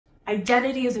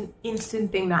Identity is an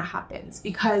instant thing that happens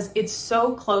because it's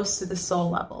so close to the soul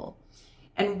level.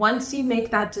 And once you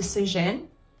make that decision,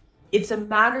 it's a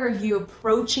matter of you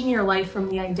approaching your life from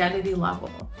the identity level.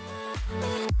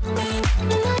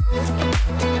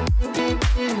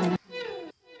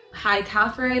 Hi,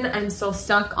 Kathrin. I'm still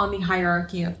stuck on the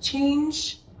hierarchy of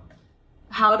change.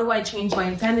 How do I change my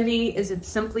identity? Is it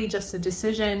simply just a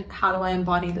decision? How do I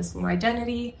embody this new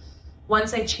identity?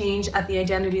 Once I change at the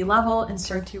identity level and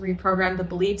start to reprogram the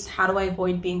beliefs, how do I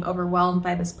avoid being overwhelmed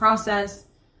by this process?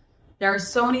 There are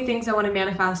so many things I want to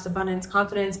manifest: abundance,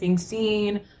 confidence, being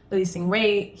seen, releasing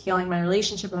weight, healing my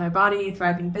relationship with my body,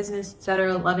 thriving business,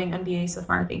 etc. Loving MBA so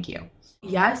far. Thank you.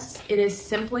 Yes, it is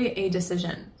simply a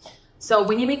decision. So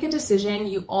when you make a decision,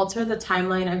 you alter the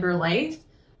timeline of your life,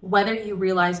 whether you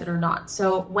realize it or not.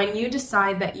 So when you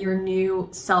decide that your new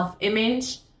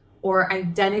self-image or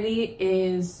identity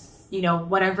is,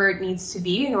 whatever it needs to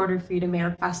be in order for you to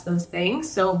manifest those things,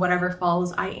 so whatever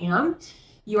follows I am,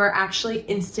 you are actually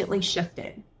instantly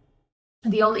shifted.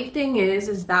 The only thing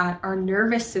is that our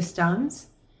nervous systems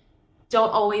don't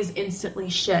always instantly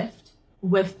shift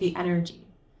with the energy.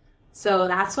 So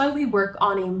that's why we work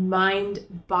on a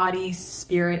mind, body,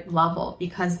 spirit level,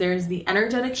 because there's the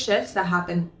energetic shifts that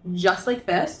happen just like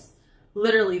this.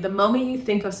 Literally, the moment you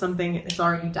think of something, it's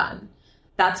already done.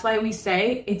 That's why we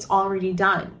say it's already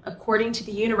done. According to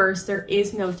the universe, there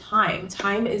is no time.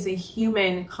 Time is a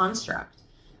human construct,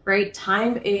 right?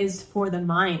 Time is for the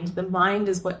mind. The mind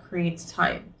is what creates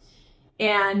time.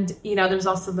 And, there's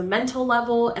also the mental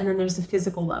level, and then there's the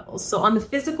physical level. So on the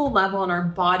physical level in our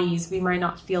bodies, we might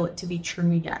not feel it to be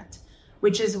true yet,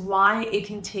 which is why it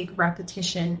can take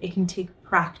repetition. It can take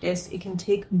practice. It can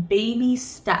take baby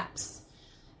steps.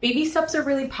 Baby steps are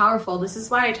really powerful. This is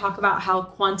why I talk about how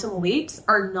quantum leaps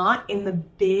are not in the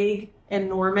big,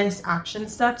 enormous action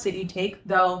steps that you take,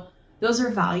 though those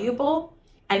are valuable.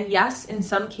 And yes, in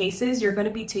some cases, you're going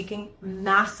to be taking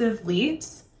massive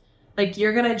leaps. Like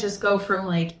you're going to just go from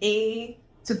like A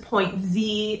to point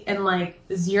Z in like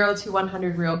 0 to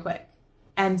 100 real quick.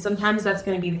 And sometimes that's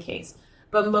going to be the case.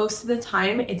 But most of the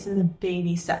time it's in the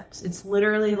baby steps. It's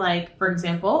literally like, for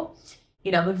example,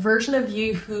 the version of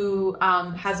you who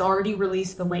has already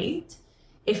released the weight,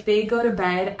 if they go to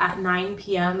bed at 9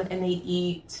 p.m. and they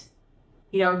eat,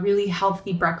 really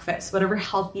healthy breakfast, whatever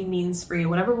healthy means for you,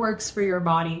 whatever works for your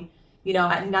body,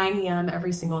 at 9 a.m.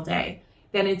 every single day,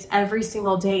 then it's every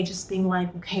single day just being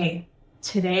like, okay,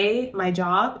 today my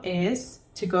job is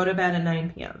to go to bed at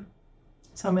 9 p.m.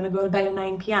 So I'm going to go to bed at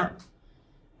 9 p.m.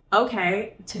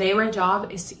 Okay, today my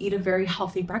job is to eat a very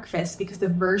healthy breakfast, because the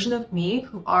version of me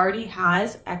who already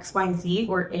has XYZ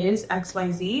or is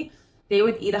XYZ, they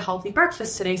would eat a healthy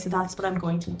breakfast today. So that's what I'm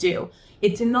going to do.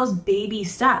 It's in those baby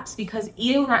steps, because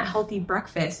eating that healthy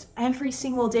breakfast every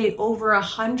single day over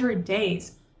 100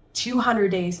 days, 200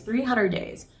 days, 300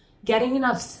 days, getting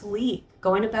enough sleep,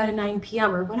 going to bed at 9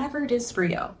 p.m. or whatever it is for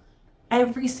you,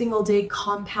 every single day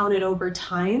compounded over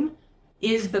time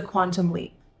is the quantum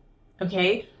leap,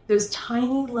 okay? Those tiny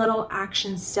little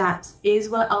action steps is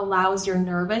what allows your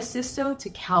nervous system to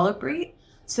calibrate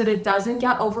so that it doesn't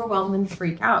get overwhelmed and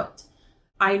freak out.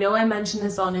 I know I mentioned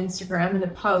this on Instagram in a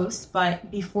post,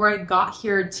 but before I got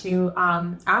here to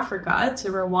Africa, to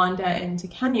Rwanda and to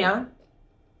Kenya,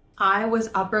 I was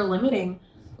upper limiting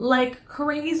like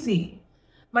crazy.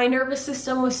 My nervous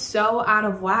system was so out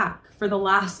of whack for the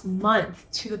last month,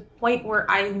 to the point where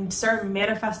I started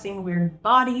manifesting weird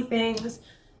body things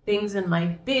in my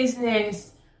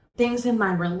business, things in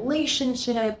my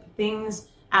relationship, things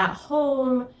at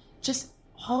home, just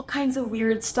all kinds of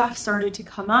weird stuff started to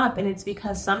come up. And it's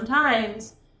because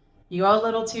sometimes you go a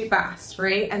little too fast,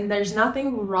 right? And there's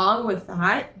nothing wrong with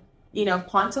that.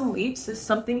 Quantum leaps is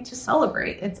something to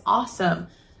celebrate. It's awesome.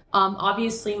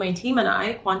 Obviously, my team and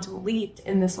I quantum leaped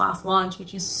in this last launch,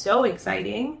 which is so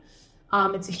exciting.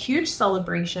 It's a huge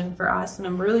celebration for us, and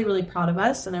I'm really, really proud of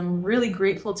us. And I'm really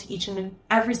grateful to each and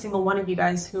every single one of you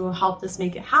guys who helped us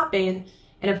make it happen.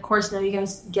 And of course, now you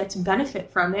guys get to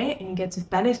benefit from it, and you get to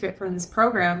benefit from this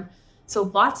program. So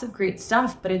lots of great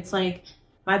stuff, but it's like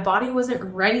my body wasn't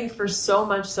ready for so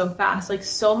much so fast. Like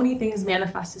so many things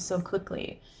manifested so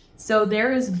quickly. So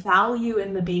there is value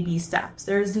in the baby steps.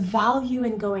 There's value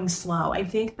in going slow. I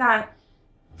think that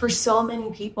for so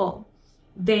many people,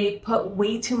 they put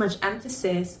way too much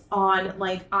emphasis on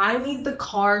like, I need the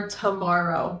car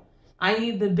tomorrow. I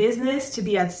need the business to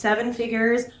be at 7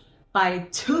 figures by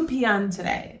 2 p.m.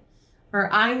 today.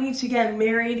 Or I need to get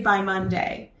married by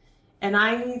Monday. And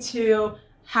I need to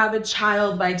have a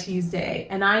child by Tuesday.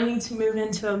 And I need to move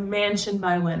into a mansion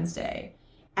by Wednesday.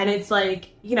 And it's like,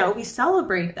 we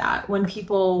celebrate that when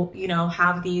people,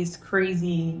 have these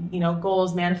crazy,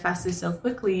 goals manifested so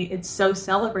quickly. It's so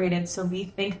celebrated. So we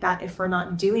think that if we're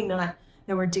not doing that,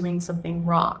 then we're doing something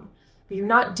wrong. But you're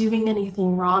not doing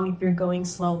anything wrong if you're going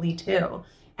slowly too.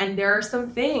 And there are some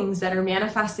things that are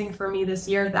manifesting for me this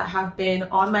year that have been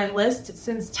on my list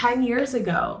since 10 years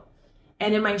ago.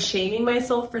 And am I shaming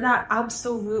myself for that?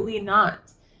 Absolutely not.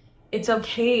 It's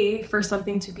okay for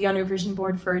something to be on your vision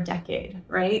board for a decade,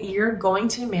 right? You're going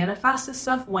to manifest this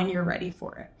stuff when you're ready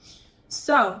for it.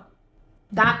 So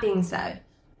that being said,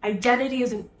 identity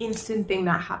is an instant thing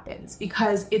that happens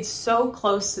because it's so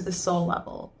close to the soul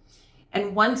level.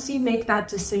 And once you make that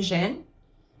decision,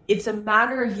 it's a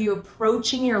matter of you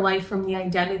approaching your life from the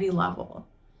identity level.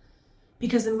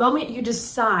 Because the moment you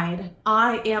decide,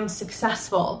 I am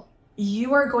successful,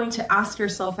 you are going to ask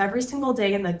yourself every single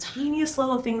day in the tiniest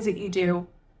little things that you do,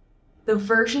 the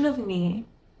version of me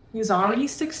who's already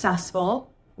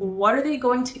successful, what are they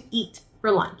going to eat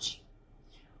for lunch?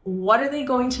 What are they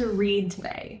going to read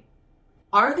today?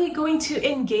 Are they going to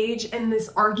engage in this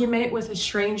argument with a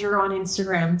stranger on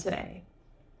Instagram today?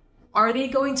 Are they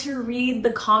going to read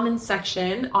the comment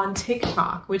section on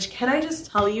TikTok, which, can I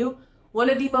just tell you, one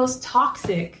of the most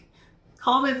toxic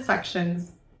comment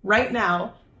sections right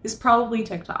now is probably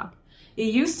TikTok.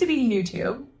 It used to be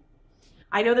YouTube.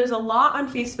 I know there's a lot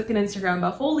on Facebook and Instagram,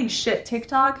 but holy shit,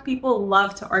 TikTok, people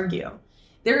love to argue.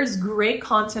 There is great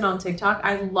content on TikTok.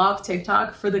 I love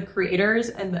TikTok for the creators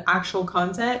and the actual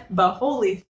content, but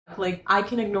holy, like, I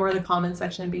can ignore the comment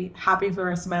section and be happy for the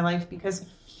rest of my life because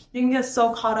you can get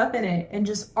so caught up in it and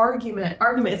just argument.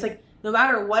 It's like, no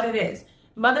matter what it is,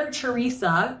 Mother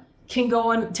Teresa can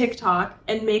go on TikTok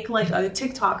and make like a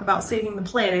TikTok about saving the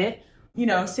planet,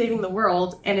 saving the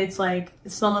world, and it's like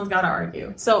someone's got to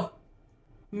argue. So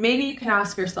maybe you can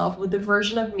ask yourself, with the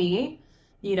version of me,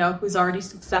 who's already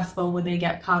successful, would they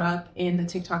get caught up in the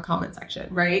TikTok comment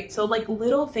section, right? So like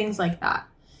little things like that.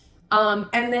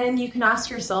 And then you can ask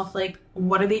yourself, like,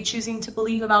 what are they choosing to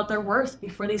believe about their worth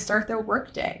before they start their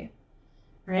workday,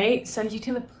 right? So you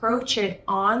can approach it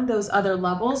on those other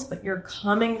levels, but you're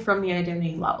coming from the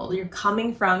identity level. You're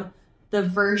coming from the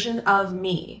version of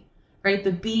me, right?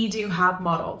 The be, do, have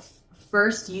model.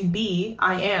 First, you be,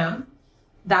 I am.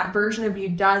 That version of you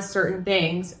does certain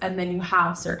things, and then you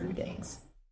have certain things.